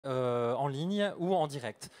ligne ou en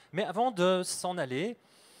direct. Mais avant de s'en aller,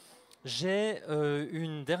 j'ai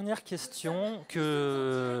une dernière question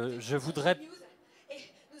que je voudrais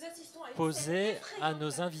poser à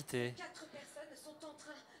nos invités. 4 personnes sont en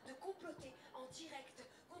train de comploter en direct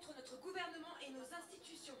contre notre gouvernement et nos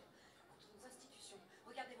institutions. Contre nos institutions.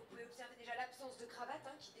 Regardez, vous pouvez observer déjà l'absence de cravate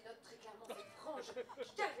qui dénote très clairement cette frange,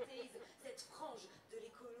 qui caractérise cette frange de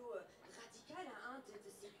l'écolo radical, de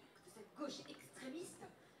cette gauche extrémiste.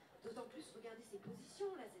 D'autant plus, regardez ces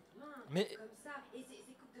positions, là, cette main comme ça, et ces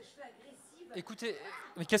coupes de cheveux agressives. Écoutez,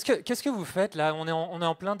 mais qu'est-ce que vous faites là? On est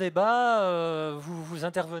en plein débat, vous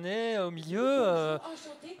intervenez au milieu.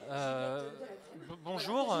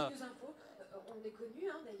 Bonjour. Voilà, on est connu,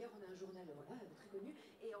 d'ailleurs on a un journal très connu,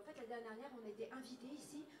 et en fait la dernière on a été invité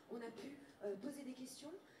ici, on a pu poser des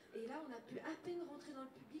questions, et là on a pu à peine rentrer dans le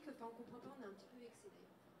public, enfin on comprend pas, on est un petit peu vexé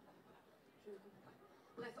d'ailleurs. Je ne comprends pas.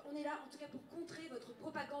 Bref, on est là en tout cas pour contrer votre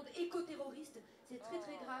propagande éco-terroriste. C'est très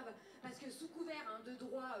très grave parce que sous couvert de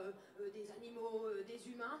droits des animaux, des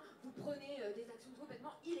humains, vous prenez des actions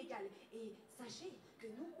complètement illégales. Et sachez que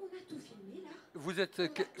nous, on a tout filmé là. Vous êtes on a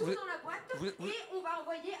tout dans la boîte et on va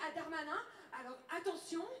envoyer à Darmanin. Alors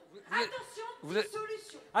attention,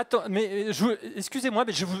 solution. Attends, mais excusez-moi,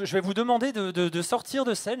 mais je vais vous demander de sortir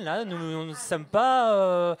de scène là. Nous ne sommes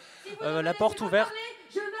pas la porte ouverte. Parler,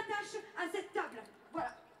 je m'attache à cette table.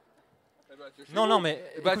 Voilà. Non, mais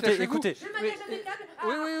écoutez. Je m'attache à cette table.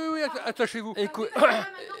 Oui, attachez-vous.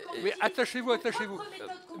 Mais attachez-vous.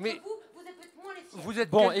 Mais vous êtes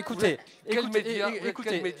bon, écoutez,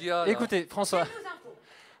 François.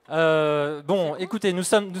 Bon, écoutez, nous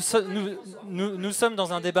sommes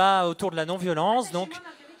dans un débat autour de la non-violence, donc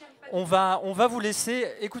on va vous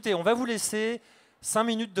laisser 5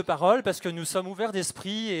 minutes de parole parce que nous sommes ouverts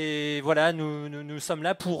d'esprit et voilà, nous sommes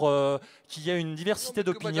là pour qu'il y ait une diversité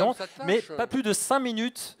d'opinions, mais pas plus de 5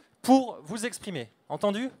 minutes pour vous exprimer.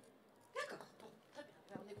 Entendu? D'accord, bon, très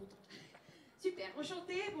bien, on est content. Super,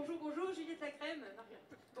 enchantée, bonjour, Juliette Lacrème.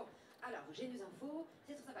 Bon, alors, j'ai nos infos,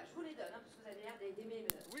 c'est très sympa, je vous les donne, parce que vous avez l'air d'aimer mes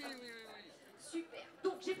notes. Oui. Super,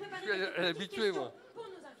 donc j'ai préparé des petites questions pour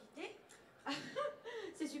nos invités.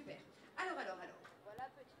 C'est super. Alors. Voilà,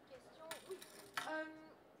 petite question. Oui.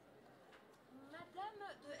 Madame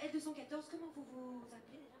de L214, comment vous vous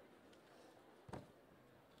appelez déjà?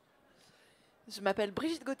 Je m'appelle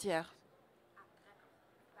Brigitte Gauthier. Ah,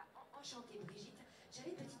 d'accord. Enchantée, Brigitte.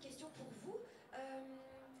 J'avais une petite question pour vous.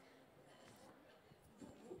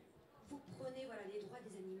 Vous prenez les droits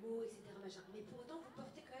des animaux, etc. Machin, mais pour autant, vous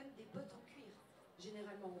portez quand même des bottes en cuir.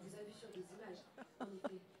 Généralement, on vous a vu sur des images. En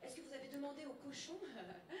effet. Est-ce que vous avez demandé aux cochons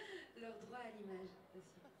leur droit à l'image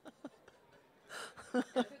aussi? Un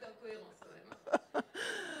peu d'incohérence quand même.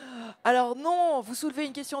 Alors non, vous soulevez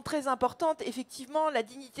une question très importante. Effectivement, la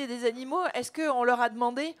dignité des animaux, est-ce qu'on leur a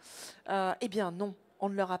demandé? Eh bien non, on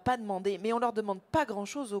ne leur a pas demandé. Mais on ne leur demande pas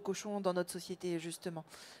grand-chose aux cochons dans notre société, justement.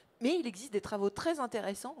 Mais il existe des travaux très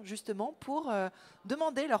intéressants, justement, pour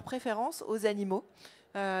demander leurs préférences aux animaux.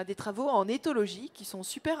 Des travaux en éthologie qui sont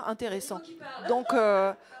super intéressants. Donc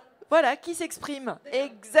voilà, qui s'expriment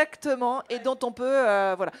exactement et dont on peut...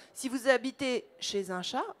 voilà. Si vous habitez chez un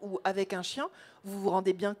chat ou avec un chien, vous vous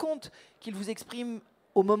rendez bien compte qu'ils vous expriment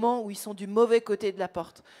au moment où ils sont du mauvais côté de la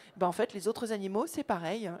porte. Ben, en fait, les autres animaux, c'est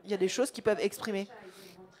pareil. Il y a des choses qu'ils peuvent exprimer.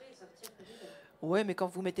 Ouais, mais quand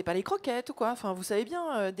vous mettez pas les croquettes ou quoi, enfin, vous savez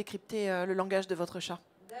bien décrypter le langage de votre chat.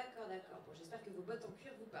 D'accord. Bon, j'espère que vos bottes en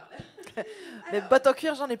cuir vous parlent. Mais bottes en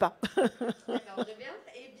cuir, j'en ai pas. D'accord, très bien.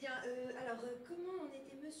 Eh bien, comment on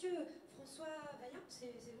était monsieur François Vaillant,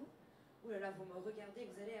 c'est vous? Ouh là là, vous me regardez,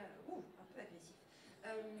 vous allez un peu agressif.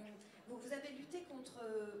 Vous avez lutté contre...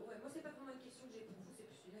 ouais, moi, c'est pas vraiment une question que j'ai pour vous, c'est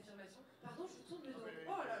plus une affirmation. Pardon, je vous tourne le dos.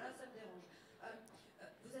 Oh là là, ça me dérange.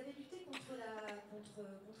 Vous avez lutté contre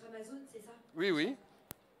Amazon, c'est ça? Oui.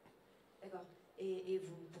 D'accord. Et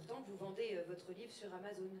pourtant, vous vendez votre livre sur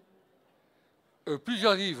Amazon.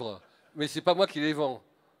 Plusieurs livres, mais c'est pas moi qui les vends.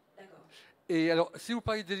 D'accord. Et alors, si vous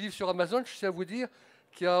parlez des livres sur Amazon, je tiens à vous dire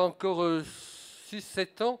qu'il y a encore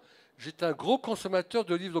 6-7 ans, j'étais un gros consommateur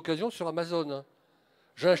de livres d'occasion sur Amazon.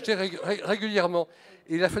 J'en achetais régulièrement.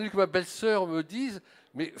 Et il a fallu que ma belle-sœur me dise,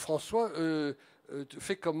 mais François,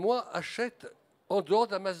 fais comme moi, achète en dehors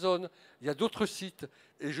d'Amazon. Il y a d'autres sites.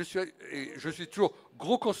 Et je suis toujours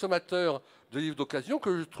gros consommateur de livres d'occasion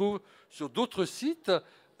que je trouve sur d'autres sites.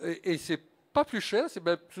 Et c'est pas plus cher, c'est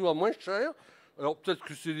même souvent moins cher. Alors peut-être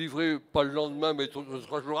que c'est livré pas le lendemain, mais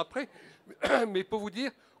 3 jours après. Mais pour vous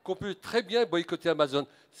dire qu'on peut très bien boycotter Amazon.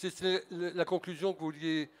 C'est la conclusion que vous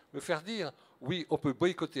vouliez me faire dire. Oui, on peut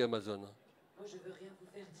boycotter Amazon. Moi, je veux rien vous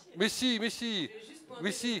faire dire.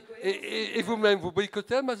 Mais si. Et vous-même, vous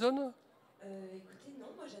boycottez Amazon? Écoutez, non,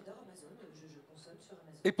 moi j'adore Amazon. sur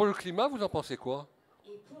Amazon. Et pour le climat, vous en pensez quoi?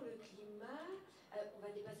 Et pour le climat, on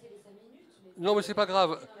va dépasser les 5 minutes. Non, mais c'est pas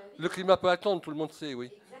grave. Le climat peut attendre, tout le monde sait, oui.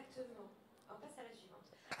 Exactement. On passe à la suivante.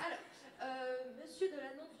 Alors, monsieur de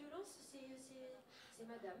la non-violence, c'est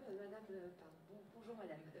madame. Bonjour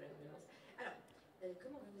madame de la non-violence. Alors,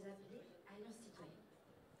 comment vous vous appelez? Alliance citoyenne.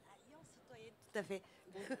 Alliance citoyenne, tout à fait.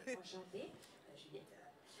 Bon, enchantée. Juliette.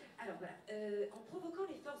 Alors voilà, en provoquant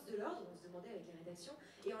les forces de l'ordre, on se demandait avec les rédactions,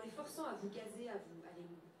 et en les forçant à vous gazer, à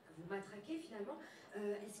vous matraquer finalement,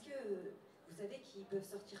 est-ce que vous savez qu'ils peuvent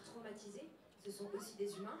sortir traumatisés? Ce sont aussi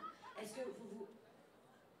des humains. Est-ce que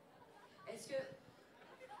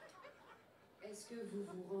vous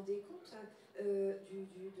vous rendez compte de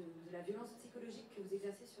la violence psychologique que vous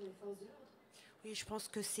exercez sur les forces de l'ordre? Oui, je pense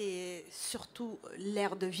que c'est surtout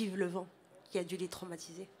l'air de Vive le vent qui a dû les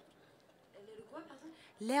traumatiser. Le quoi, pardon?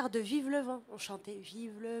 L'air de Vive le vent. On chantait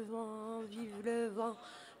Vive le vent, vive le vent,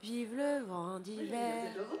 vive le vent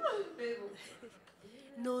d'hiver. Mais bon.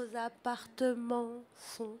 Nos appartements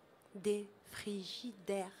sont des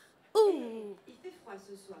frigidaires. Ouh! Il fait froid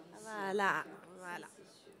ce soir ici. Voilà, Ça, voilà. c'est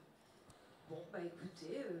sûr. Bon, bah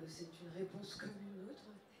écoutez, c'est une réponse comme une autre.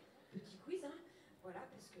 Petit quiz, hein. Voilà,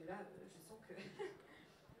 parce que là, je sens que...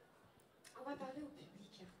 On va parler au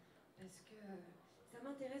public, hein, parce que ça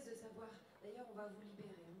m'intéresse de savoir. D'ailleurs, on va vous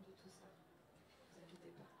libérer hein, de tout ça. Ne vous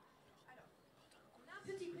inquiétez pas. Alors, on a un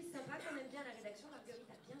petit quiz sympa qu'on aime bien à la rédaction. Marguerite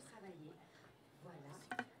a bien travaillé. Voilà.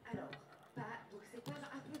 Alors, donc c'est par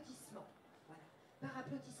applaudissement. Voilà. Par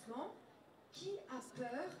applaudissement, qui a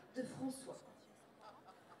peur de François?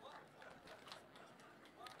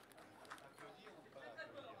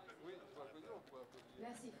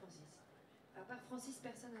 Merci Francis. À part Francis,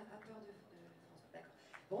 personne n'a peur de François. D'accord.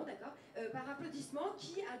 Bon, d'accord. Par applaudissement,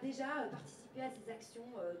 qui a déjà participé à ces actions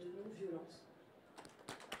de non-violence?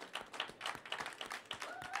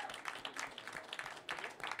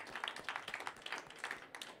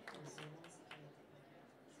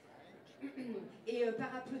 Et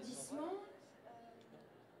par applaudissement...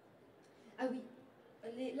 Ah oui,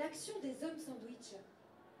 l'action des hommes sandwich,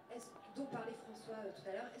 dont parlait François tout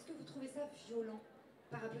à l'heure, est-ce que vous trouvez ça violent?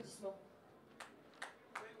 Par applaudissement.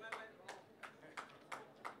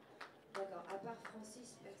 D'accord, à part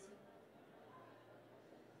Francis, personne.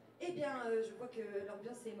 Eh bien, je vois que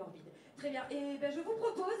l'ambiance est morbide. Très bien, et ben, je vous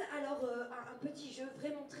propose alors un petit jeu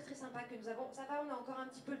vraiment très très sympa que nous avons. Ça va, on a encore un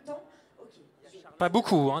petit peu le temps? Ok. Pas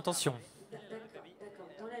beaucoup, hein, attention. D'accord,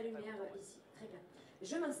 dans la lumière ici. Très bien.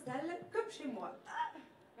 Je m'installe comme chez moi. Ah,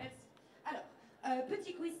 merci. Alors,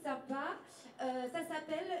 petit quiz sympa. Ça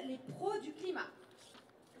s'appelle les pros du climat.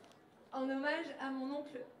 En hommage à mon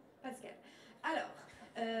oncle Pascal. Alors,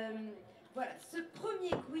 voilà, ce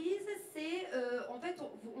premier quiz, c'est en fait,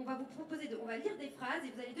 on va vous proposer, on va lire des phrases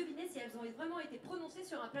et vous allez deviner si elles ont vraiment été prononcées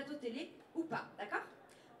sur un plateau télé ou pas, d'accord?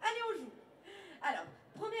 Allez, on joue. Alors,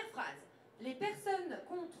 première phrase. Les personnes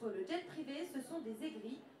contre le jet privé, ce sont des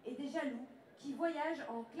aigris et des jaloux qui voyagent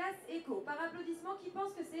en classe éco. Par applaudissement, qui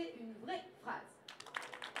pense que c'est une vraie phrase?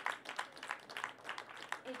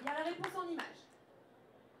 Eh bien, la réponse en image.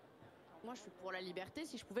 Moi, je suis pour la liberté.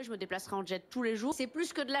 Si je pouvais, je me déplacerais en jet tous les jours. C'est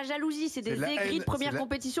plus que de la jalousie. C'est des aigris de première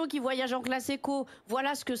compétition qui voyagent en classe éco.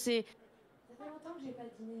 Voilà ce que c'est. Ça fait longtemps que j'ai pas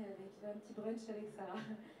dîné avec un petit brunch avec Sarah.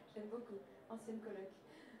 J'aime beaucoup. Ancienne coloc.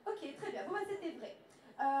 Ok, très bien. Bon, bah, c'était vrai.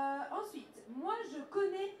 Ensuite, moi, je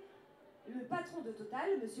connais le patron de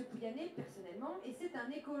Total, Monsieur Pouyanné, personnellement, et c'est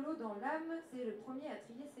un écolo dans l'âme. C'est le premier à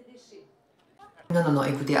trier ses déchets. Non,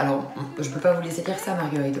 écoutez, alors, je peux pas vous laisser dire ça,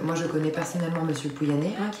 Marguerite. Moi, je connais personnellement Monsieur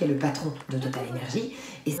Pouyanné, hein, qui est le patron de Total Énergie.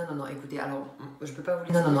 Et non, écoutez, alors, je peux pas vous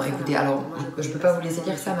laisser écoutez, alors, je peux pas vous laisser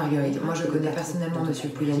dire ça, Marguerite. Moi, je connais personnellement Monsieur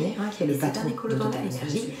Pouyanné, hein, qui est le patron de Total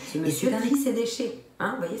Énergie. Et c'est trie ses déchets,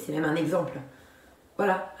 hein, vous voyez, c'est même un exemple.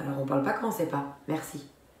 Voilà, alors on parle pas quand on sait pas. Merci.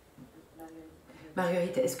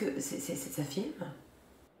 Marguerite, est-ce que c'est sa fille?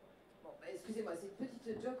 Bon, bah, excusez-moi, c'est une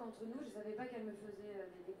petite joke entre nous. Je savais pas qu'elle me faisait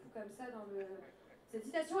des coups comme ça dans le... Cette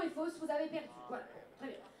citation est fausse, vous avez perdu. Voilà, très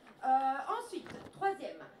bien. Ensuite,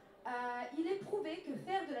 troisième. Il est prouvé que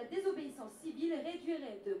faire de la désobéissance civile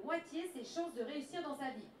réduirait de moitié ses chances de réussir dans sa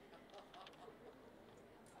vie.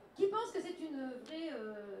 Qui pense que c'est une vraie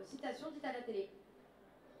citation dite à la télé?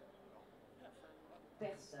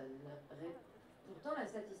 Personne. Pourtant, la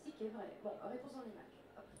statistique est vraie. Bon, réponse en image.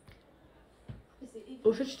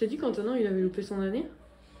 Au fait, je t'ai dit qu'Antonin, il avait loupé son année.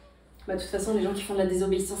 Bah, de toute façon, les gens qui font de la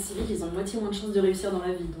désobéissance civile, ils ont moitié moins de chances de réussir dans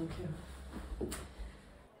la vie. Donc,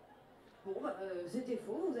 Bon, bah, c'était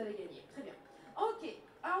faux, vous avez gagné. Très bien. Ok,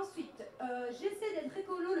 ensuite, j'essaie d'être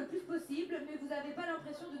écolo le plus possible, mais vous n'avez pas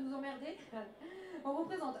l'impression de nous emmerder. On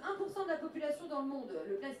représente 1% de la population dans le monde.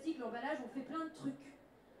 Le plastique, l'emballage, on fait plein de trucs.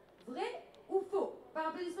 Vrai ou faux? Par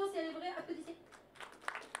applaudissement, si elle est vraie, applaudissez.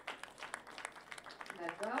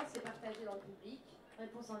 D'accord, c'est partagé dans le public.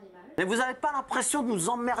 Réponse en image. Mais vous n'avez pas l'impression de nous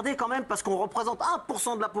emmerder quand même parce qu'on représente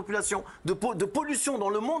 1% de la population de pollution dans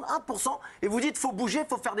le monde, 1%, et vous dites faut bouger,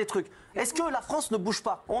 faut faire des trucs. Est-ce que la France ne bouge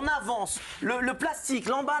pas? On avance, le plastique,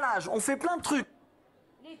 l'emballage, on fait plein de trucs.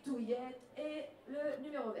 Les touillettes et le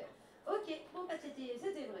numéro vert. Ok, bon bah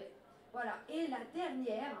c'était vrai. Voilà, et la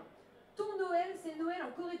dernière, ton Noël c'est Noël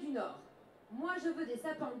en Corée du Nord. Moi je veux des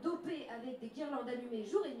sapins dopés avec des guirlandes allumées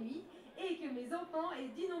jour et nuit, et que mes enfants aient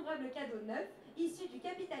d'innombrables cadeaux neufs, issus du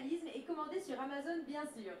capitalisme et commandés sur Amazon bien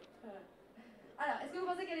sûr. Alors, est-ce que vous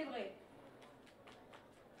pensez qu'elle est vraie?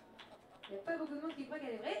 Il n'y a pas beaucoup de monde qui croit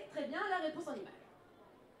qu'elle est vraie. Très bien, la réponse en image.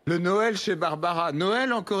 Le Noël chez Barbara,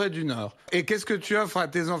 Noël en Corée du Nord. Et qu'est-ce que tu offres à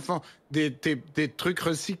tes enfants? Des trucs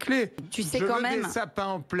recyclés. Tu sais Je quand veux même. des sapins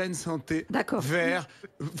en pleine santé. D'accord. Verts.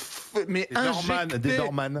 Mais des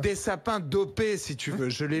des sapins dopés, si tu veux.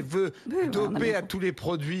 Je les veux dopés à tous les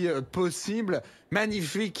produits possibles.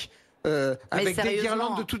 Magnifiques. Avec des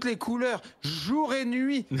guirlandes de toutes les couleurs, jour et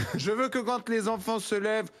nuit. Je veux que quand les enfants se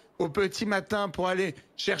lèvent au petit matin pour aller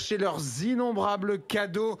chercher leurs innombrables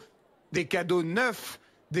cadeaux, des cadeaux neufs,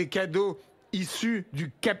 des cadeaux issus du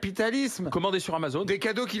capitalisme. Commandés sur Amazon. Des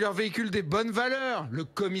cadeaux qui leur véhiculent des bonnes valeurs. Le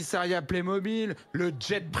commissariat Playmobil, le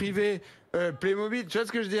jet privé Playmobil, tu vois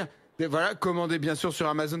ce que je veux dire? Et voilà, commandés bien sûr sur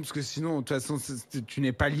Amazon, parce que sinon, de toute façon, tu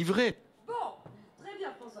n'es pas livré. Bon, très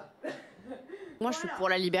bien François. Moi, je suis pour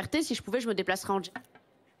la liberté. Si je pouvais, je me déplacerais en jet.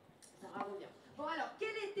 Ça revient. Bon alors,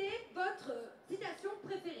 quelle était votre citation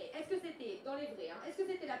préférée? Est-ce que c'était dans les vrais, hein? Est-ce que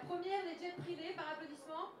c'était la première, les jets privés, par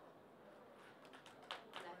applaudissement?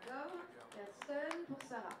 D'accord, personne pour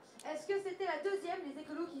Sarah. Est-ce que c'était la deuxième, les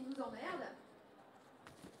écolos qui nous emmerdent?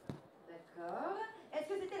 D'accord. Est-ce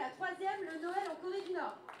que c'était la troisième, le Noël en Corée du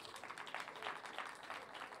Nord?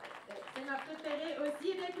 C'est ma préférée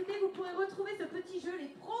aussi. Et bien écoutez, vous pourrez retrouver ce petit jeu, les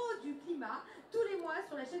pros du climat, tous les mois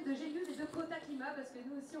sur la chaîne de Gélius et de Quota Climat, parce que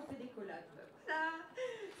nous aussi on fait des collabs. Voilà,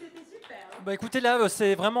 c'était super. Hein. Bah écoutez, là,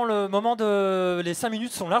 c'est vraiment le moment de... Les 5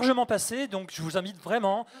 minutes sont largement passées, donc je vous invite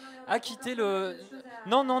vraiment à quitter le...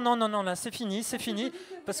 Non, non, non, non, non, là, c'est fini,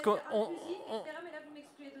 parce qu'on...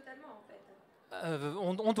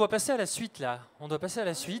 On doit passer à la suite, là. On doit passer à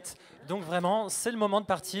la suite. Donc vraiment, c'est le moment de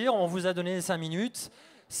partir. On vous a donné les 5 minutes.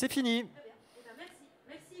 C'est fini.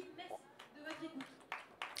 Merci de votre écoute.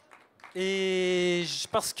 Et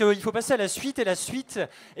parce qu'il faut passer à la suite, et la suite,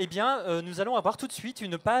 eh bien, nous allons avoir tout de suite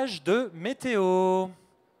une page de météo.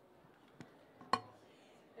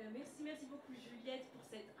 Merci beaucoup Juliette pour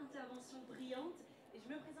cette intervention brillante. Et je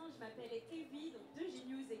me présente, je m'appelle Evie, donc de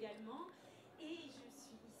Génius également. Et je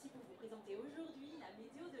suis ici pour vous présenter aujourd'hui la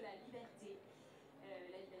météo de la liberté.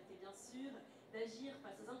 La liberté bien sûr d'agir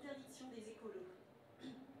face aux interdictions des écolos.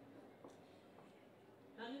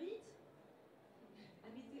 Marguerite, la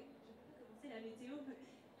météo, je peux commencer la météo sur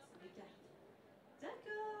les cartes.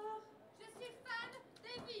 D'accord. Je suis fan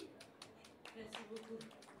d'Evie. Merci beaucoup.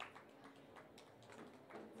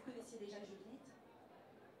 Vous connaissiez déjà Juliette?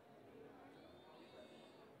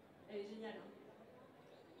 Elle est géniale, hein?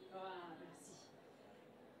 Ah, merci.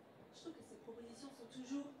 Je trouve que ces propositions sont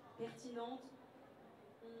toujours pertinentes,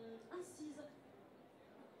 incises,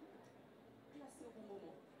 placées au bon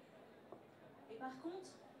moment. Et par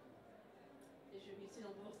contre, et je m'excuse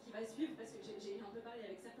pour ce qui va suivre parce que j'ai un peu parlé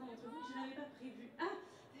avec certains d'entre vous, je n'avais pas prévu. Ah,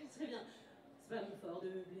 très bien. C'est pas mon fort de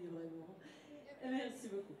meubler vraiment. Merci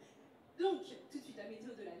beaucoup. Donc, tout de suite la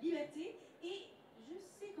météo de la liberté. Et je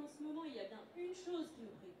sais qu'en ce moment, il y a bien une chose qui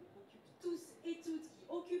nous préoccupe tous et toutes, qui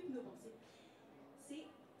occupe nos pensées. C'est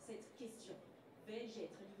cette question. Vais-je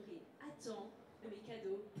être livré à temps de mes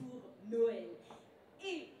cadeaux pour Noël?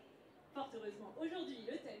 Et, fort heureusement, aujourd'hui,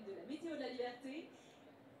 le thème de la météo de la liberté,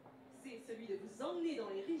 c'est celui de vous emmener dans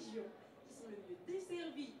les régions qui sont le mieux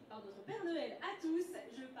desservies par notre Père Noël à tous.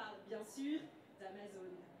 Je parle bien sûr d'Amazon.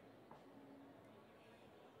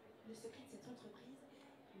 Le secret de cette entreprise,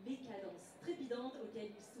 les cadences trépidantes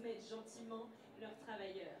auxquelles ils soumettent gentiment leurs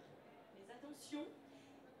travailleurs. Mais attention,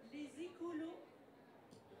 les écolos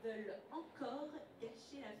veulent encore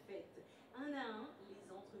gâcher la fête. Un à un,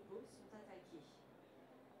 les entrepôts sont attaqués.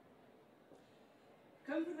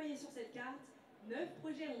 Comme vous le voyez sur cette carte, 9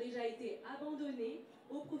 projets ont déjà été abandonnés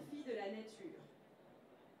au profit de la nature.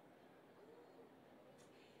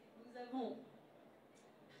 Nous avons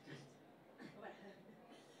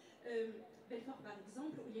Belfort par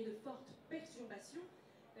exemple, où il y a de fortes perturbations.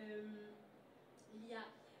 Il y a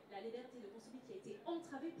la liberté de consommer qui a été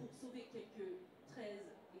entravée pour sauver quelques 13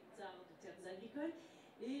 hectares de terres agricoles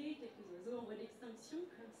et quelques oiseaux en voie d'extinction,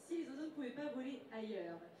 comme si les oiseaux ne pouvaient pas voler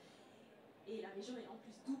ailleurs. Et la région est en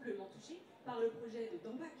plus doublement touchée par le projet de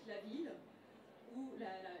Dambach-la-Ville, où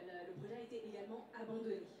le projet a été également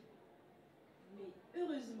abandonné. Mais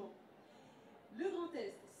heureusement, le Grand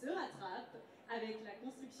Est se rattrape avec la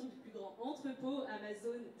construction du plus grand entrepôt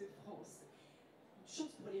Amazon de France. Une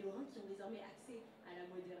chance pour les Lorrains qui ont désormais accès à la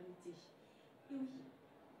modernité. Et oui,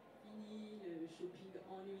 fini le shopping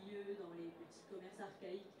ennuyeux dans les petits commerces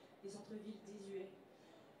archaïques des centres-villes désuets.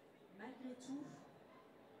 Malgré tout,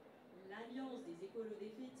 l'alliance des écolos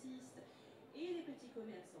défaitistes et des petits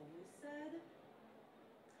commerces en maussade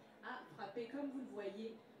a frappé, comme vous le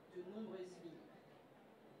voyez, de nombreuses villes.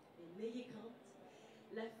 Mais n'ayez crainte,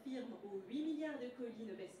 la firme aux 8 milliards de colis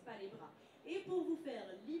ne baisse pas les bras. Et pour vous faire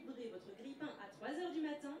livrer votre grille-pain à 3 h du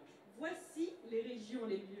matin, voici les régions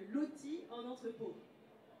les mieux loties en entrepôt.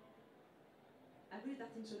 À vous les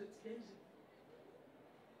tartines chaudes au petit-déj.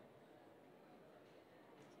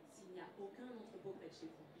 S'il n'y a aucun entrepôt près de chez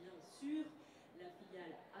vous, bien sûr, la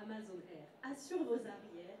filiale Amazon Air assure vos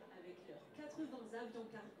arrières avec leurs 80 avions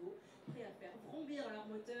cargo prêts à faire vrombir leur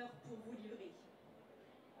moteur pour vous livrer.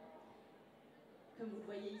 Comme vous le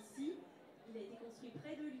voyez ici, il a été construit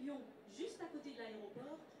près de Lyon, juste à côté de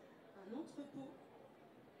l'aéroport, un entrepôt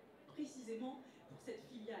précisément pour cette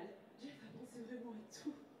filiale. Jeff a pensé vraiment à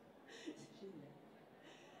tout. C'est génial.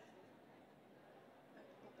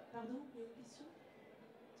 Pardon, il y a une question?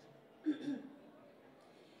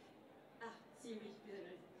 Ah, si, oui, vous avez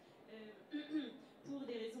raison. Pour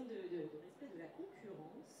des raisons de respect de la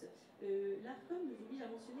concurrence, l'ARCOM nous oblige à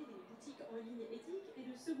mentionner des boutiques en ligne éthiques et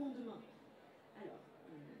de seconde main. Alors,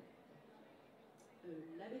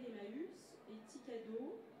 Label Emmaüs,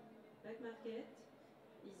 Etikado, Back Market,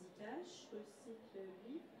 Easy Cash, Recycle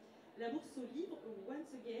Livre, la Bourse aux livres,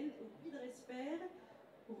 Once Again, au Puy de Resper,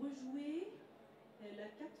 Rejouer, la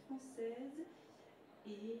Carte Française et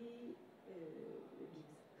Biggs.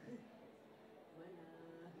 Voilà.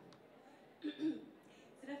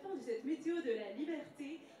 C'est la fin de cette météo de la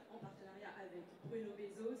liberté en partenariat avec Bruno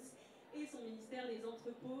Bezos et son ministère des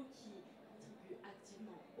Entrepôts qui contribue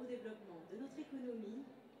activement au développement de notre économie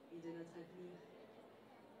et de notre avenir.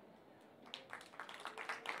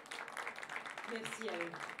 Merci à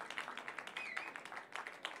eux.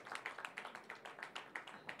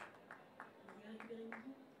 Vous voulez récupérer une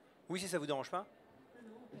micro? Oui, si ça vous dérange pas. Ah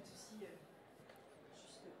non, pas de souci.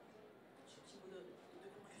 Juste un petit mot de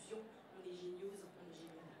conclusion. On est géniaux, on est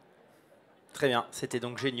génial. Très bien, c'était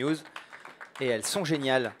donc Genius. Et elles sont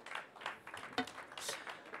géniales.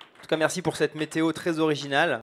 En tout cas, merci pour cette météo très originale.